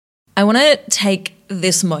I want to take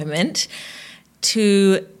this moment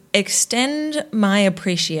to extend my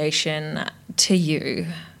appreciation to you.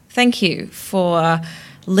 Thank you for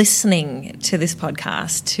listening to this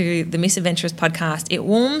podcast, to the Misadventurous podcast. It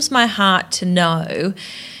warms my heart to know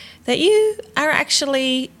that you are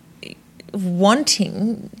actually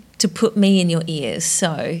wanting to put me in your ears.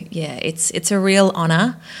 So yeah, it's a real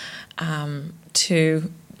honor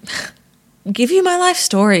to give you my life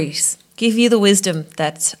stories, give you the wisdom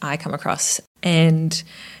that I come across. And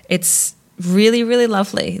it's really, really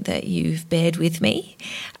lovely that you've bared with me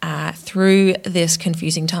through this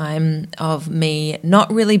confusing time of me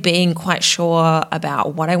not really being quite sure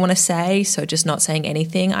about what I want to say, so just not saying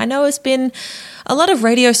anything. I know it's been a lot of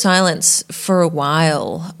radio silence for a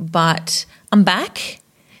while, but I'm back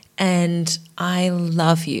and I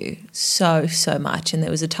love you so, so much. And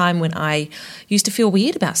there was a time when I used to feel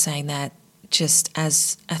weird about saying that, just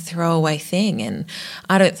as a throwaway thing. And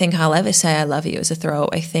I don't think I'll ever say I love you as a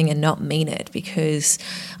throwaway thing and not mean it, because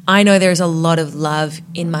I know there's a lot of love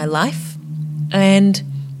in my life and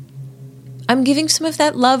I'm giving some of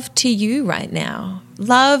that love to you right now.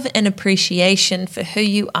 Love and appreciation for who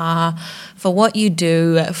you are, for what you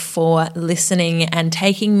do, for listening and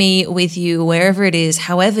taking me with you wherever it is,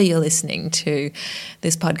 however you're listening to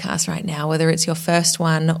this podcast right now, whether it's your first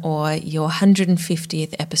one or your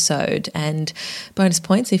 150th episode. And bonus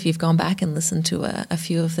points if you've gone back and listened to a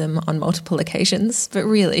few of them on multiple occasions. But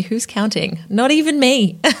really, who's counting? Not even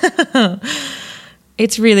me.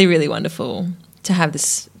 It's really, really wonderful to have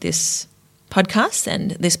this podcast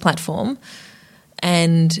and this platform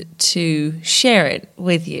and to share it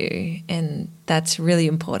with you, and that's really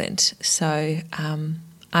important. So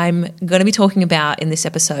I'm going to be talking about in this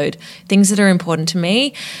episode things that are important to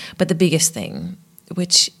me, but the biggest thing,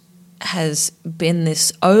 which has been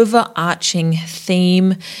this overarching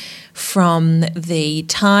theme from the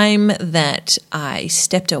time that I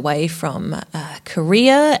stepped away from a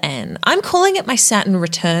career, and I'm calling it my Saturn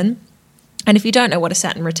return. And if you don't know what a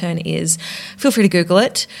Saturn return is, feel free to Google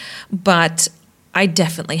it. But I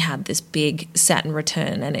definitely had this big Saturn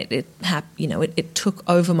return, and it took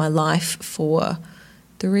over my life for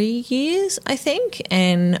 3 years, I think.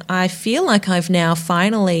 And I feel like I've now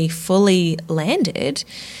finally fully landed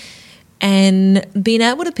and been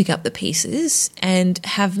able to pick up the pieces and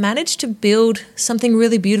have managed to build something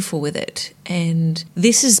really beautiful with it. And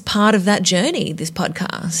this is part of that journey, this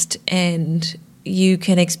podcast. And you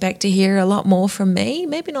can expect to hear a lot more from me,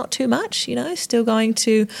 maybe not too much, still going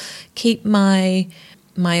to keep my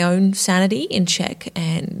own sanity in check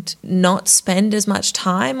and not spend as much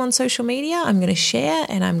time on social media. I'm going to share,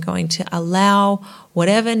 and I'm going to allow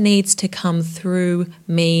whatever needs to come through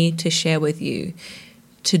me to share with you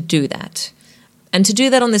to do that. And to do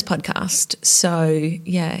that on this podcast. So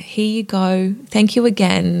yeah, here you go. Thank you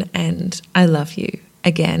again. And I love you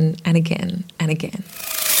again and again and again.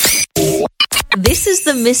 This is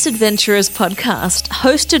the Misadventurous podcast,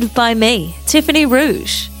 hosted by me, Tiffany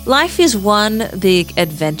Rouge. Life is one big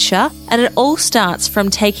adventure, and it all starts from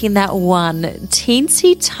taking that one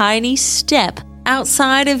teensy tiny step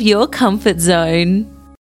outside of your comfort zone.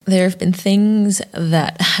 There have been things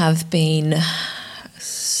that have been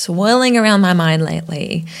swirling around my mind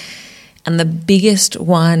lately, and the biggest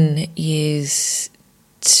one is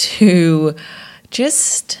to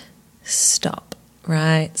just stop.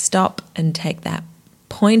 Right? Stop and take that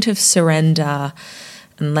point of surrender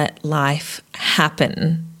and let life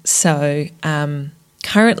happen. So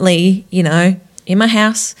currently, in my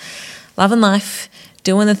house, loving life,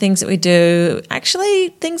 doing the things that we do. Actually,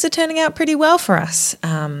 things are turning out pretty well for us.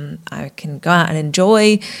 I can go out and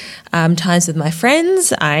enjoy times with my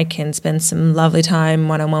friends. I can spend some lovely time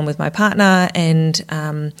one-on-one with my partner, and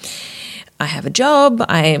I have a job.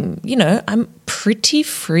 I'm pretty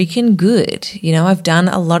freaking good. I've done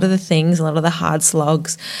a lot of the things, a lot of the hard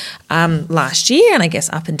slogs last year, and I guess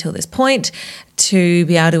up until this point, to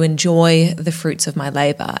be able to enjoy the fruits of my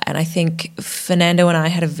labor. And I think Fernando and I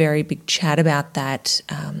had a very big chat about that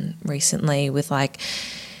recently with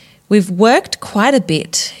we've worked quite a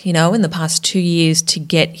bit, in the past 2 years to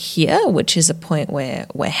get here, which is a point where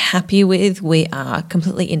we're happy with. We are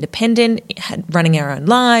completely independent, running our own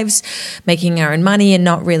lives, making our own money, and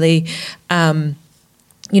not really,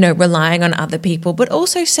 relying on other people, but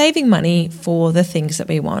also saving money for the things that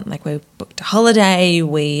we want. Like, we booked a holiday,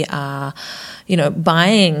 we are,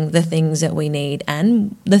 buying the things that we need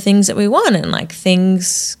and the things that we want, and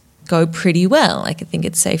things go pretty well. I think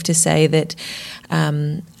it's safe to say that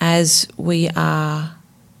as we are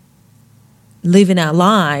living our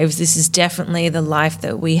lives, this is definitely the life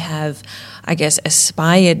that we have, I guess,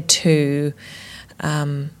 aspired to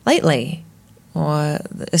lately. or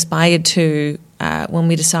aspired to when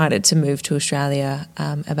we decided to move to Australia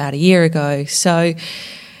about a year ago. So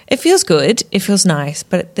it feels good, it feels nice,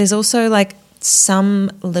 but there's also like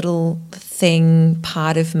some little thing,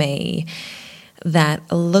 part of me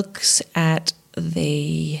that looks at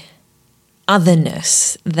the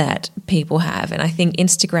otherness that people have. And I think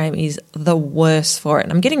Instagram is the worst for it.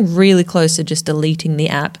 And I'm getting really close to just deleting the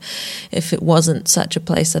app if it wasn't such a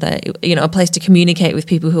place that a place to communicate with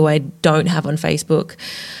people who I don't have on Facebook.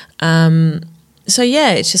 So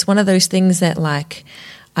yeah, it's just one of those things that like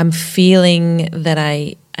I'm feeling that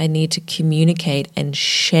I need to communicate and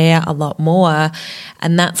share a lot more.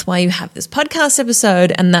 And that's why you have this podcast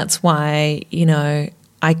episode. And that's why,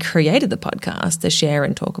 I created the podcast to share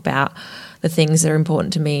and talk about the things that are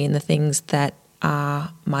important to me and the things that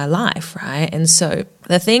are my life, right? And so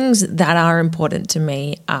the things that are important to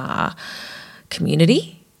me are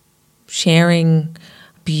community, sharing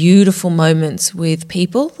beautiful moments with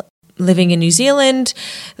people. Living in New Zealand,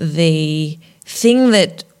 the thing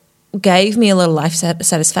that gave me a little life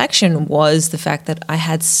satisfaction was the fact that I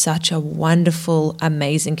had such a wonderful,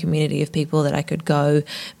 amazing community of people that I could go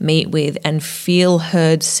meet with and feel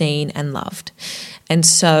heard, seen, and loved. And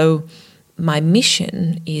so my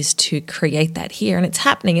mission is to create that here, and it's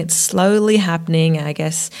happening. It's slowly happening. I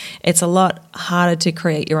guess it's a lot harder to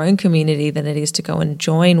create your own community than it is to go and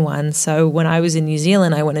join one. So when I was in New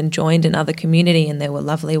Zealand, I went and joined another community, and there were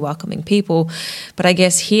lovely, welcoming people. But I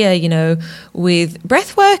guess here, with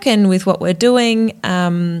breathwork and with what we're doing,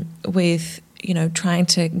 with trying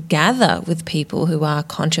to gather with people who are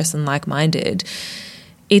conscious and like-minded,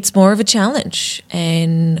 it's more of a challenge.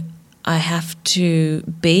 And I have to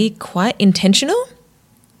be quite intentional,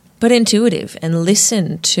 but intuitive, and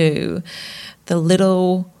listen to the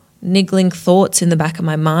little niggling thoughts in the back of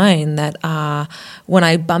my mind that are when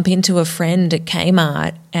I bump into a friend at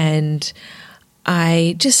Kmart and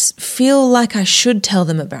I just feel like I should tell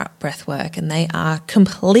them about breathwork, and they are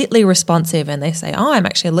completely responsive and they say, I'm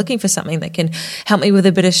actually looking for something that can help me with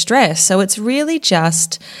a bit of stress. So it's really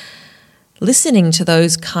just listening to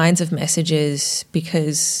those kinds of messages,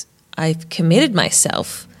 because I've committed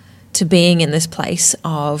myself to being in this place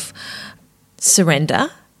of surrender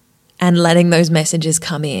and letting those messages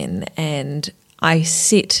come in. And I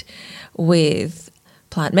sit with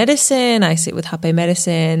plant medicine, I sit with hape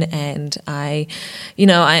medicine, and I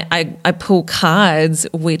pull cards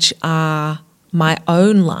which are my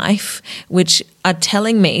own life, which are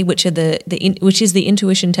telling me, which is the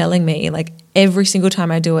intuition telling me, like every single time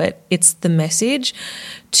I do it, it's the message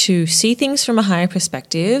to see things from a higher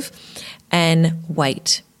perspective and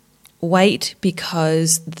wait,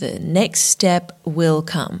 because the next step will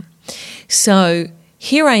come. So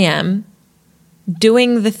here I am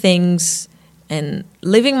doing the things and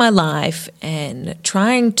living my life and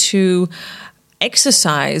trying to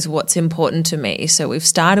exercise what's important to me. So we've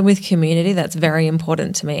started with community. That's very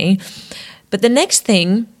important to me. But the next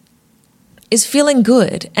thing is feeling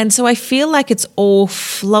good. And so I feel like it's all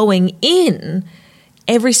flowing in,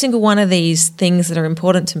 every single one of these things that are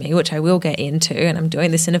important to me, which I will get into, and I'm doing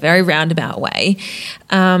this in a very roundabout way.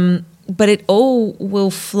 But it all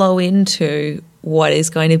will flow into what is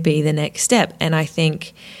going to be the next step. And I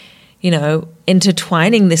think,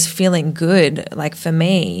 intertwining this feeling good, like for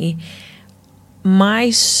me, my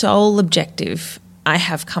sole objective, I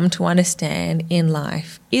have come to understand in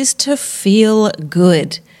life, is to feel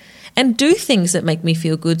good and do things that make me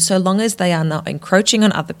feel good, so long as they are not encroaching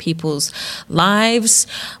on other people's lives,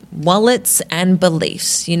 wallets, and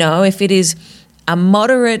beliefs. If it is a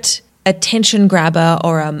moderate attention grabber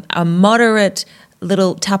or a moderate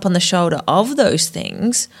little tap on the shoulder of those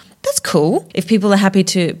things, that's cool. If people are happy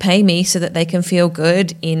to pay me so that they can feel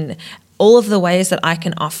good in all of the ways that I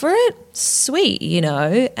can offer it, sweet,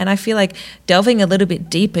 And I feel like delving a little bit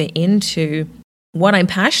deeper into what I'm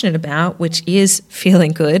passionate about, which is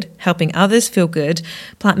feeling good, helping others feel good,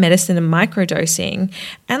 plant medicine and microdosing,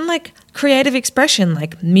 and like creative expression,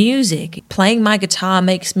 like music, playing my guitar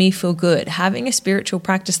makes me feel good. Having a spiritual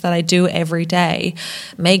practice that I do every day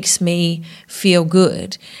makes me feel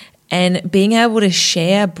good. And being able to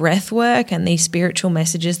share breath work and these spiritual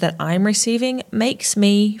messages that I'm receiving makes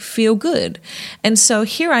me feel good. And so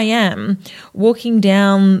here I am walking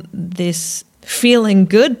down this feeling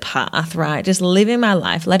good path, right? Just living my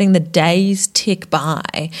life, letting the days tick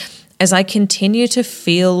by as I continue to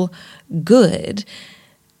feel good.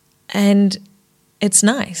 And it's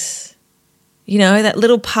nice. That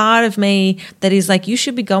little part of me that is like, you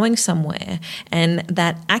should be going somewhere, and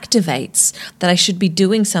that activates that I should be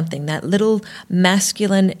doing something. That little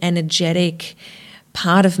masculine, energetic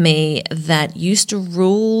part of me that used to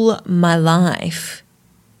rule my life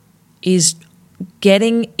is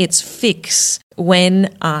getting its fix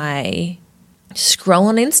when I scroll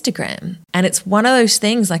on Instagram. And it's one of those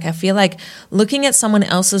things, like I feel like looking at someone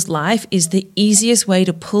else's life is the easiest way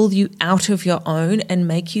to pull you out of your own and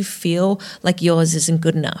make you feel like yours isn't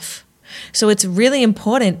good enough. So it's really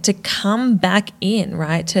important to come back in,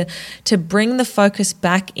 right? To bring the focus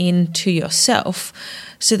back into yourself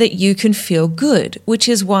so that you can feel good, which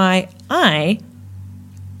is why I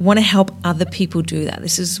want to help other people do that.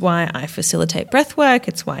 This is why I facilitate breathwork.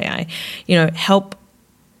 It's why I, help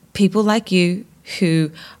people like you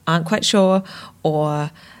who aren't quite sure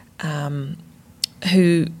or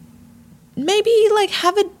who maybe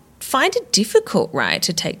find it difficult, right,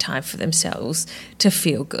 to take time for themselves to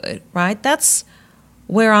feel good, right? That's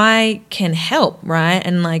where I can help, right?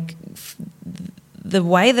 And the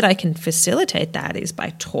way that I can facilitate that is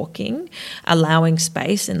by talking, allowing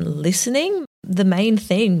space and listening. The main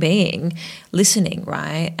thing being listening,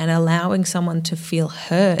 right? And allowing someone to feel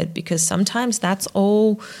heard, because sometimes that's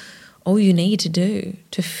all you need to do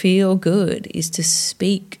to feel good is to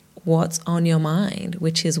speak what's on your mind,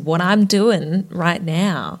 which is what I'm doing right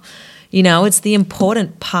now. It's the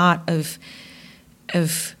important part of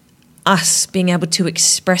us being able to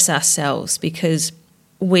express ourselves, because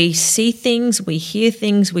we see things, we hear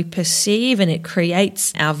things, we perceive, and it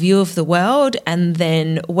creates our view of the world. And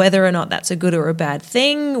then whether or not that's a good or a bad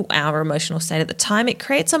thing, our emotional state at the time, it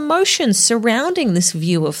creates emotions surrounding this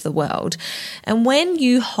view of the world. And when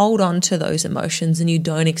you hold on to those emotions and you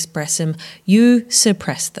don't express them, you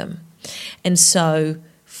suppress them. And so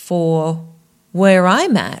for where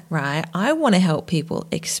I'm at, right, I want to help people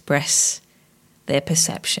express their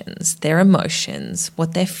perceptions, their emotions,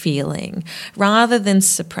 what they're feeling, rather than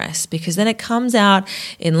suppress, because then it comes out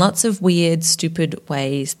in lots of weird, stupid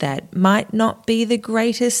ways that might not be the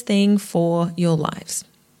greatest thing for your lives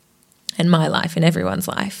and my life and everyone's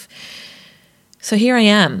life. So here I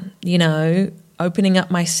am, opening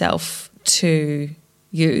up myself to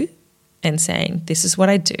you and saying, this is what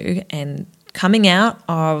I do, and coming out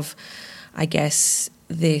of, I guess,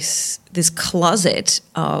 this closet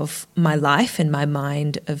of my life and my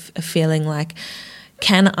mind of feeling like,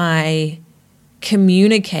 can I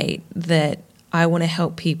communicate that I want to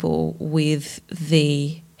help people with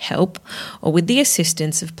the help or with the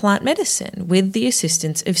assistance of plant medicine, with the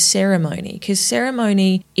assistance of ceremony, because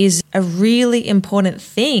ceremony is a really important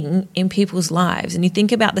thing in people's lives. And you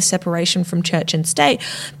think about the separation from church and state,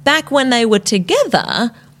 back when they were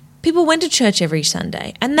together, people went to church every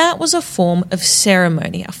Sunday, and that was a form of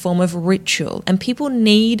ceremony, a form of ritual, and people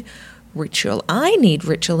need ritual. I need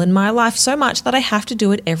ritual in my life so much that I have to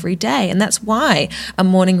do it every day, and that's why a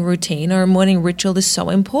morning routine or a morning ritual is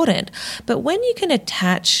so important. But when you can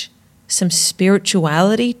attach some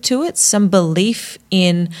spirituality to it, some belief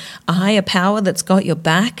in a higher power that's got your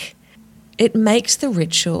back, it makes the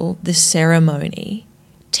ritual, the ceremony,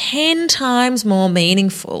 10 times more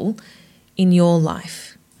meaningful in your life.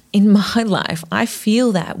 In my life, I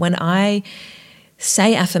feel that when I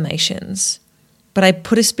say affirmations, but I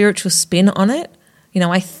put a spiritual spin on it,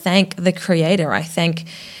 I thank the Creator, I thank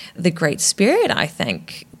the Great Spirit, I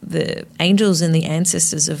thank the angels and the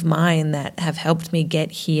ancestors of mine that have helped me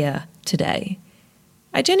get here today.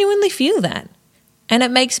 I genuinely feel that, and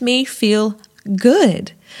it makes me feel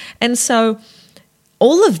good. And so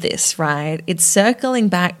all of this, right, it's circling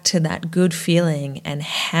back to that good feeling and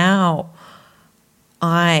how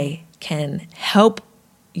I can help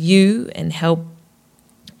you and help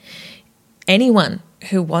anyone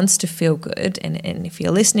who wants to feel good. And if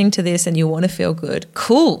you're listening to this and you want to feel good,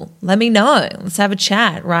 cool, let me know. Let's have a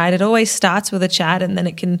chat, right? It always starts with a chat and then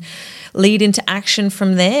it can lead into action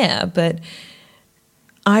from there. But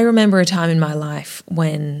I remember a time in my life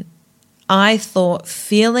when I thought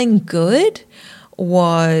feeling good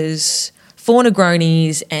was 4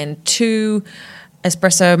 Negronis and 2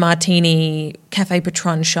 espresso martini Cafe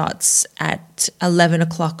Patron shots at 11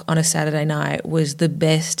 o'clock on a Saturday night was the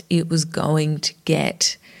best it was going to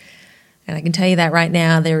get. And I can tell you that right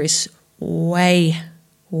now, there is way,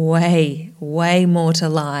 way, way more to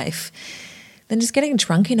life than just getting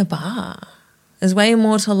drunk in a bar. There's way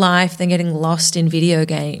more to life than getting lost in video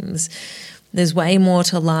games. There's way more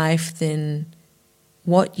to life than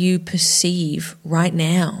what you perceive right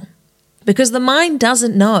now. Because the mind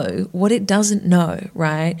doesn't know what it doesn't know,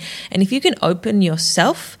 right? And if you can open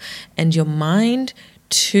yourself and your mind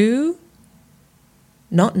to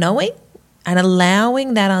not knowing and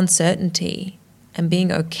allowing that uncertainty and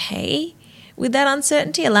being okay with that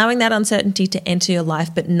uncertainty, allowing that uncertainty to enter your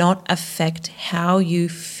life but not affect how you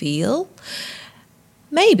feel,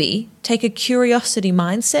 maybe take a curiosity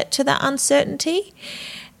mindset to that uncertainty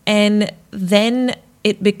and then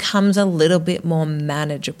it becomes a little bit more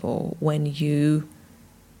manageable when you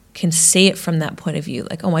can see it from that point of view.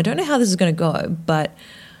 Like, oh, I don't know how this is going to go, but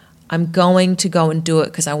I'm going to go and do it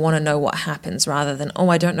because I want to know what happens, rather than, oh,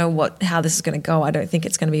 I don't know how this is going to go. I don't think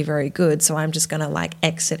it's going to be very good, so I'm just going to like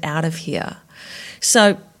exit out of here.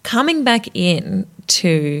 So coming back in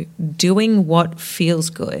to doing what feels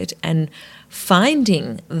good and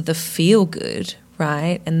finding the feel good,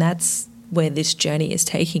 right? And that's where this journey is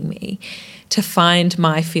taking me, to find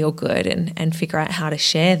my feel good and figure out how to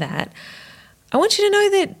share that. I want you to know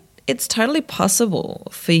that it's totally possible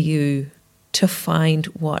for you to find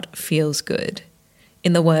what feels good.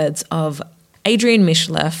 In the words of Adrienne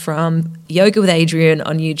Mishler from Yoga with Adrienne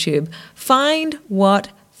on YouTube, find what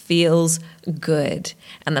feels good.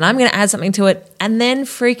 And then I'm going to add something to it and then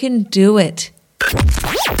freaking do it.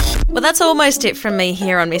 Well, that's almost it from me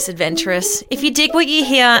here on Misadventurous. If you dig what you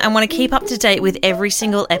hear and want to keep up to date with every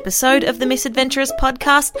single episode of the Misadventurous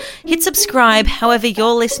podcast, hit subscribe however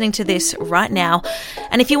you're listening to this right now.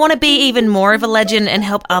 And if you want to be even more of a legend and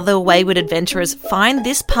help other wayward adventurers find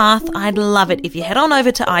this path, I'd love it if you head on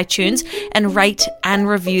over to iTunes and rate and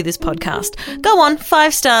review this podcast. Go on,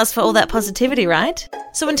 5 stars for all that positivity, right?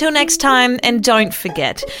 So until next time, and don't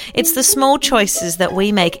forget, it's the small choices that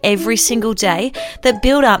we make every single day that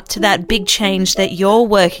build up to that big change that you're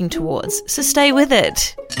working towards. So stay with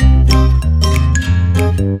it.